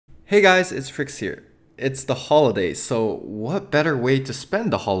Hey guys, it's Frix here. It's the holidays, so what better way to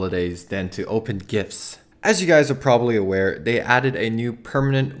spend the holidays than to open gifts? As you guys are probably aware, they added a new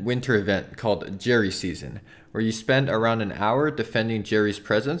permanent winter event called Jerry Season, where you spend around an hour defending Jerry's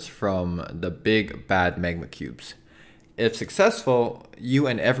presents from the big bad magma cubes. If successful, you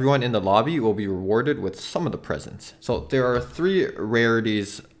and everyone in the lobby will be rewarded with some of the presents. So there are 3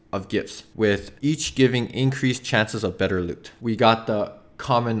 rarities of gifts, with each giving increased chances of better loot. We got the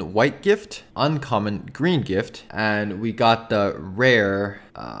common white gift, uncommon green gift, and we got the rare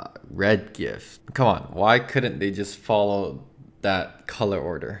red gift. Come on, why couldn't they just follow that color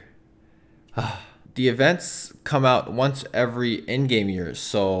order? The events come out once every in-game year,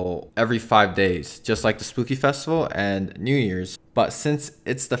 so every 5 days, just like the Spooky Festival and New Year's. But since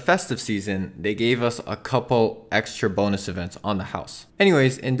it's the festive season, they gave us a couple extra bonus events on the house.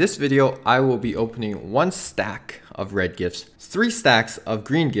 Anyways, in this video, I will be opening 1 stack of red gifts, 3 stacks of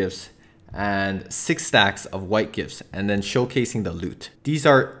green gifts, and 6 stacks of white gifts, and then showcasing the loot. These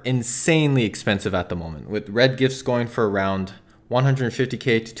are insanely expensive at the moment, with red gifts going for around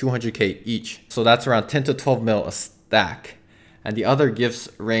 150k to 200k each. So that's around 10 to 12 mil a stack. And the other gifts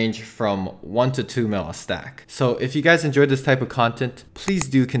range from 1 to 2 mil a stack. So if you guys enjoyed this type of content, please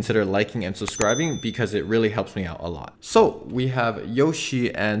do consider liking and subscribing because it really helps me out a lot. So we have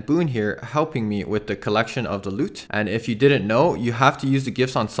Yoshi and Boone here helping me with the collection of the loot. And if you didn't know, you have to use the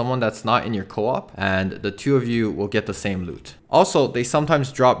gifts on someone that's not in your co-op, and the 2 of you will get the same loot. Also, they sometimes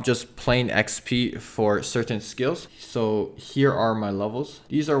drop just plain XP for certain skills. So here are my levels.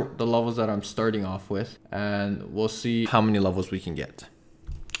 These are the levels that I'm starting off with, and we'll see how many levels we can get.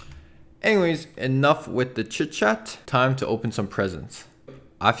 Anyways, enough with the chit chat. Time to open some presents.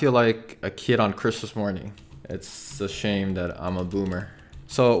 I feel like a kid on Christmas morning. It's a shame that I'm a boomer.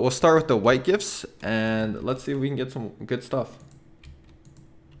 So we'll start with the white gifts, and let's see if we can get some good stuff.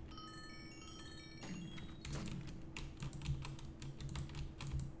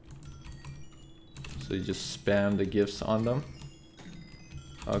 So you just spam the gifts on them.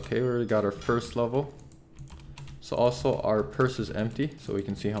 Okay, we already got our first level. So also our purse is empty, so we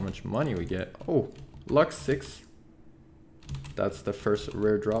can see how much money we get. Oh, luck 6. That's the first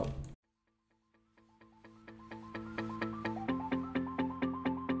rare drop.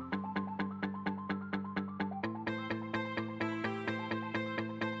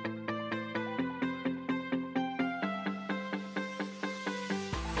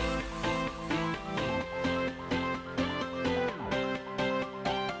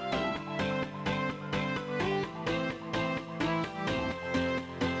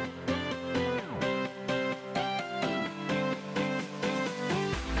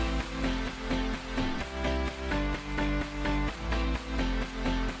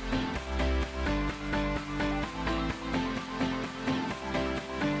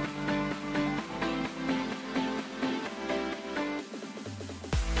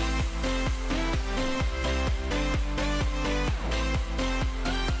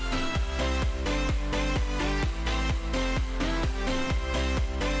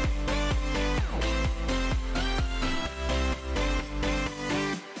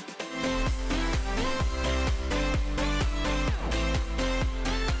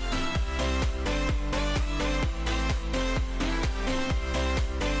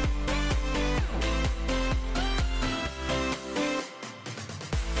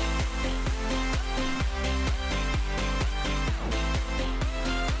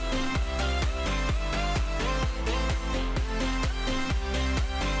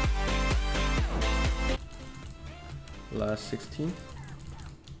 Last 16.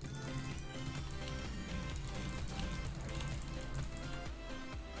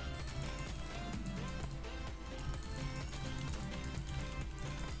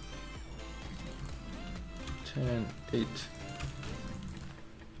 Ten, 8.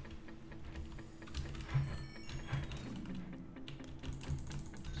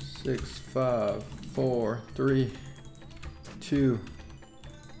 Six, 5, 4, 3, 2,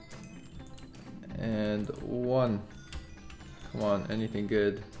 and 1. Come on, anything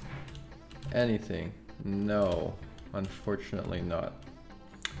good? Anything? No, unfortunately not.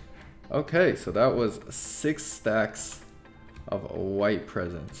 Okay, so that was 6 stacks of white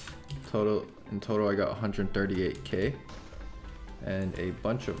presents. In total I got 138k and a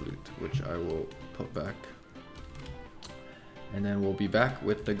bunch of loot, which I will put back. And then we'll be back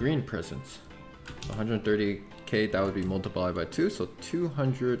with the green presents. So 130k, that would be multiplied by 2, so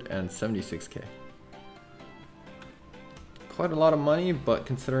 276k. quite a lot of money, but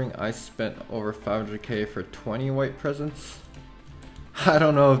considering I spent over 500k for 20 white presents, I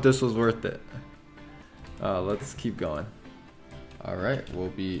don't know if this was worth it. Let's keep going. Alright, we'll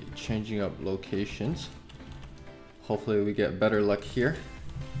be changing up locations. Hopefully we get better luck here.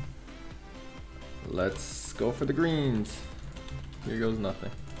 Let's go for the greens. Here goes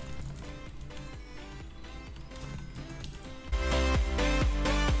nothing.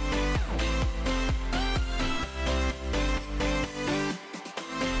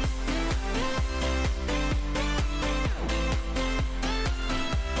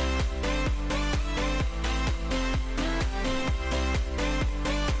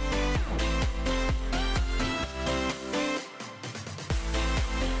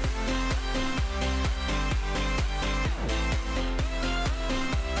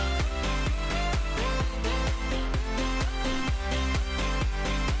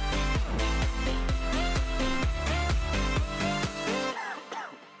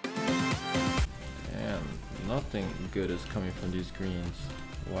 Nothing good is coming from these greens.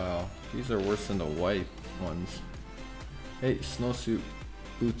 Wow, these are worse than the white ones. Hey, snowsuit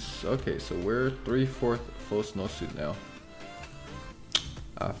boots. Okay, so we're 3/4 full snowsuit now.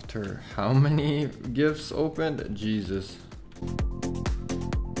 After how many gifts opened? Jesus.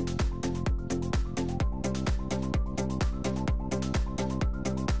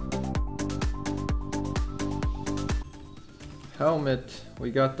 Helmet,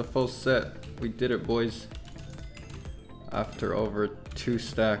 we got the full set. We did it, boys. After over 2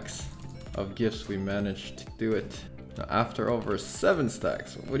 stacks of gifts, we managed to do it. Now, after over 7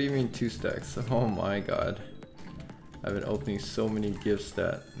 stacks, what do you mean 2 stacks? Oh my god. I've been opening so many gifts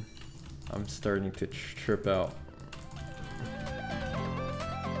that I'm starting to trip out.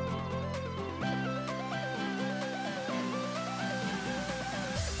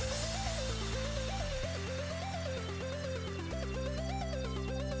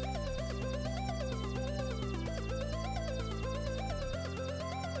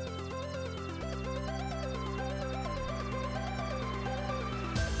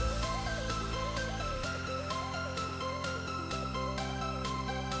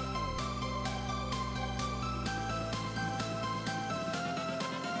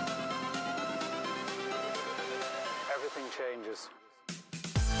 Everything changes.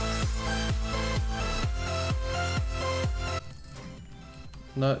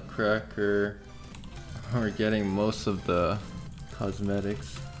 Nutcracker. We're getting most of the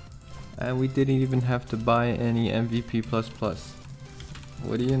cosmetics. And we didn't even have to buy any MVP++.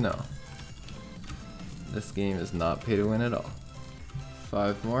 What do you know? This game is not pay to win at all.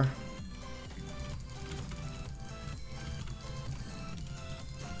 5 more.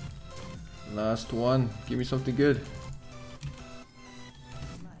 Last one. Give me something good.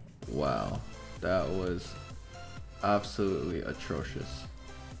 Wow, that was absolutely atrocious.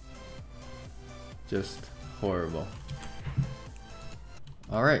 Just horrible.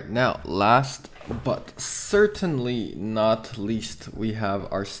 Alright, now last but certainly not least, we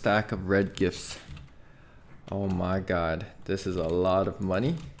have our stack of red gifts. Oh my god, this is a lot of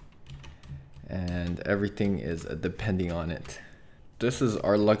money and everything is depending on it. This is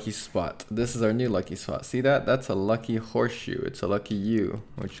our lucky spot. This is our new lucky spot. See that? That's a lucky horseshoe. It's a lucky U,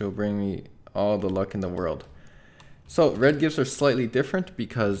 which will bring me all the luck in the world. So red gifts are slightly different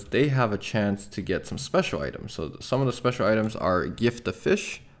because they have a chance to get some special items. So some of the special items are gift the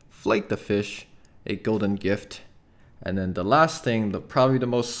fish, flake the fish, a golden gift, and then the last thing, probably the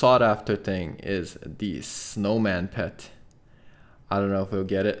most sought after thing, is the snowman pet. I don't know if we'll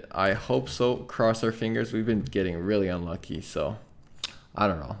get it. I hope so. Cross our fingers. We've been getting really unlucky, so I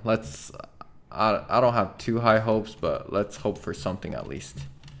don't know. I don't have too high hopes, but let's hope for something at least.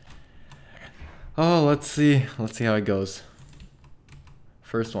 Oh, let's see. Let's see how it goes.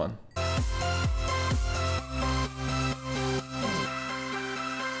 First one.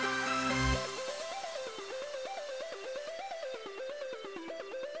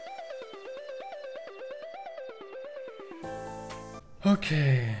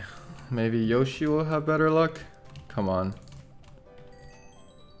 Okay. Maybe Yoshi will have better luck. Come on.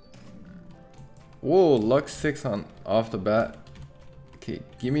 Whoa, luck 6 on off the bat. Okay,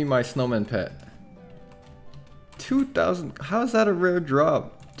 give me my snowman pet. 2,000. How is that a rare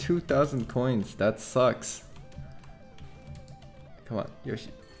drop? 2,000 coins. That sucks. Come on, Yoshi.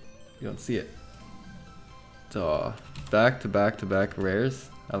 You don't see it. Duh. Back to back to back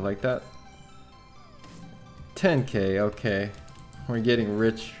rares. I like that. 10k. Okay, we're getting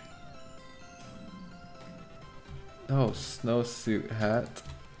rich. Oh, snowsuit hat.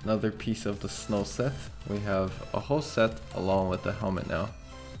 Another piece of the snow set. We have a whole set along with the helmet now.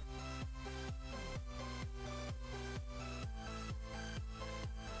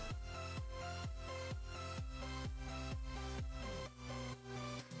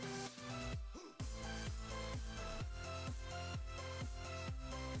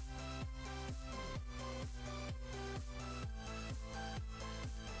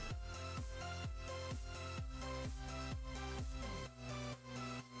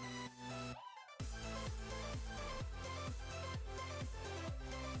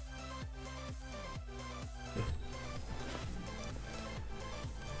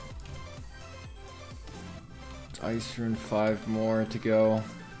 Ice rune, 5 more to go.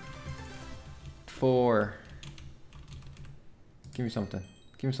 4. Give me something.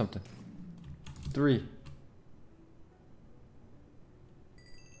 Give me something. 3.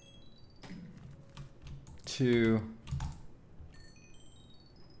 2.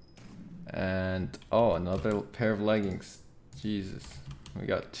 And oh, another pair of leggings. Jesus. We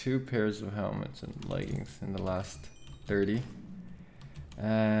got 2 pairs of helmets and leggings in the last 30.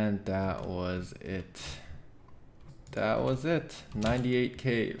 And that was it. That was it.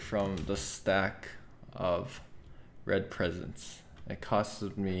 98k from the stack of red presents. It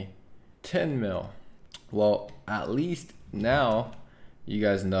costed me 10 mil. Well, at least now you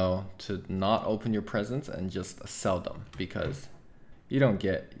guys know to not open your presents and just sell them, because you don't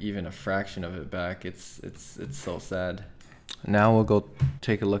get even a fraction of it back. It's so sad. Now we'll go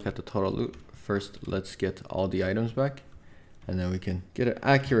take a look at the total loot. First, let's get all the items back, and then we can get an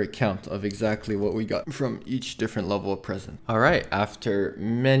accurate count of exactly what we got from each different level of present. All right, after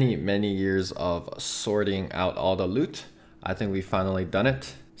many years of sorting out all the loot, I think we finally done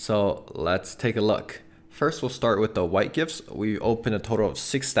it. So let's take a look. First, we'll start with the white gifts. We opened a total of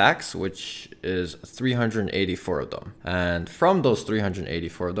 6 stacks, which is 384 of them. And from those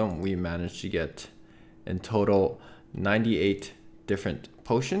 384 of them, we managed to get in total 98 different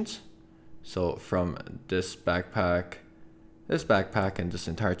potions. So from this backpack, and this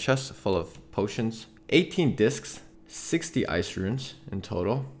entire chest full of potions, 18 discs, 60 ice runes in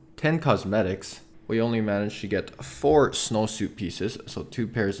total, 10 cosmetics. We only managed to get 4 snowsuit pieces, so 2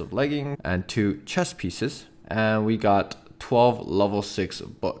 pairs of leggings and 2 chest pieces. And we got 12 level 6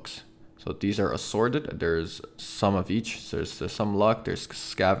 books. So these are assorted. There's some of each. So there's some luck, there's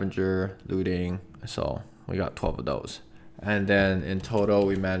scavenger, looting. So we got 12 of those. And then in total,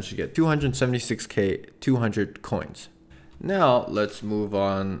 we managed to get 276k 200 coins. Now let's move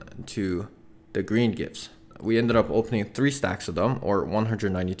on to the green gifts. We ended up opening 3 stacks of them, or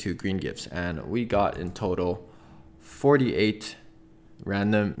 192 green gifts, and we got in total 48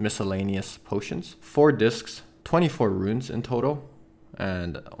 random miscellaneous potions, 4 discs, 24 runes in total.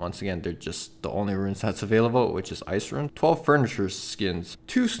 And once again, they're just the only runes that's available, which is ice rune, 12 furniture skins,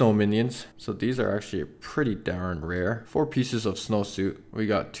 2 snow minions. So these are actually pretty darn rare. 4 pieces of snowsuit. We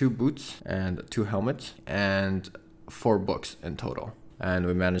got 2 boots and 2 helmets and 4 books in total. And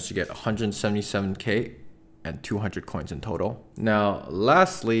we managed to get 177k and 200 coins in total. Now,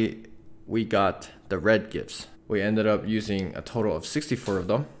 lastly, we got the red gifts. We ended up using a total of 64 of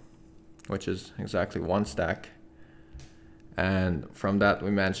them, which is exactly 1 stack. And from that, we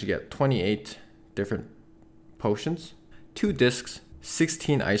managed to get 28 different potions, 2 discs,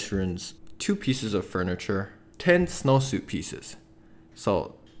 16 ice runes, 2 pieces of furniture, 10 snowsuit pieces.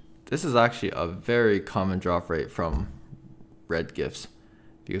 So this is actually a very common drop rate from red gifts,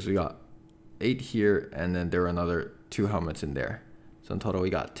 because we got 8 here, and then there were another 2 helmets in there. So in total we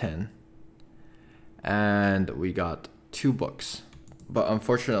got 10. And we got 2 books. But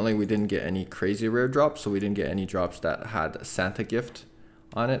unfortunately we didn't get any crazy rare drops, so we didn't get any drops that had Santa gift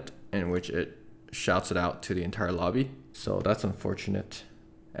on it, in which it shouts it out to the entire lobby. So that's unfortunate.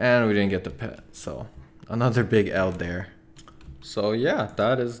 And we didn't get the pet, so another big L there. So yeah,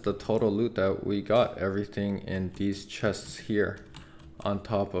 that is the total loot that we got. Everything in these chests here, on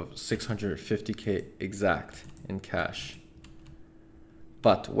top of 650k exact in cash.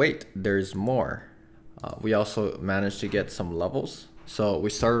 But wait, there's more. We also managed to get some levels. So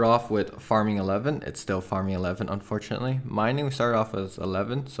we started off with farming 11. It's still farming 11, unfortunately. Mining, we started off as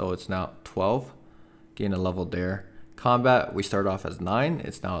 11, so it's now 12. Gain a level there. Combat, we started off as 9.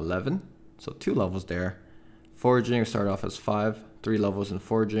 It's now 11, so 2 levels there. Foraging, we started off as 5. 3 levels in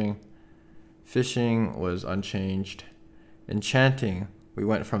foraging. Fishing was unchanged. Enchanting, we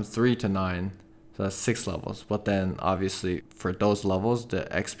went from 3 to 9, so that's 6 levels. But then obviously for those levels, the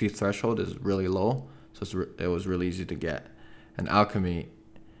XP threshold is really low, so it was really easy to get. And alchemy,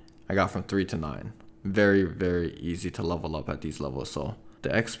 I got from 3 to 9. Very easy to level up at these levels. So the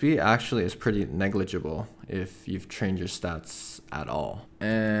XP actually is pretty negligible if you've trained your stats at all.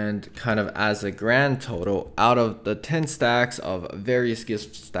 And kind of as a grand total, out of the 10 stacks of various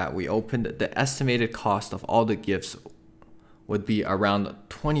gifts that we opened, the estimated cost of all the gifts would be around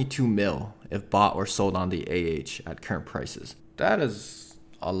 22 mil if bought or sold on the AH at current prices. That is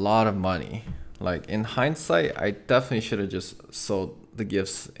a lot of money. Like, in hindsight, I definitely should have just sold the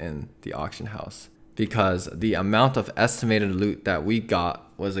gifts in the auction house, because the amount of estimated loot that we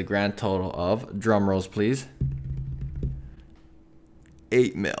got was a grand total of, drum rolls please,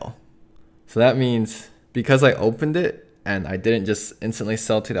 8 mil. So that means because I opened it and I didn't just instantly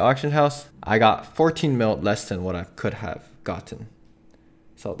sell to the auction house, I got 14 mil less than what I could have gotten.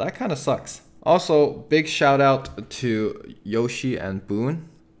 So that kind of sucks. Also, big shout out to Yoshi and Boone.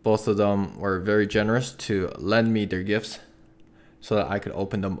 Both of them were very generous to lend me their gifts so that I could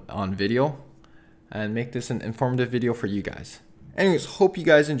open them on video and make this an informative video for you guys. Anyways, hope you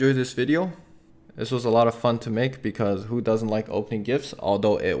guys enjoyed this video. This was a lot of fun to make because who doesn't like opening gifts,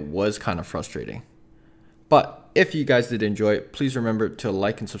 although it was kind of frustrating. But if you guys did enjoy it, please remember to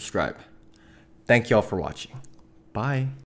like and subscribe. Thank y'all for watching. Bye.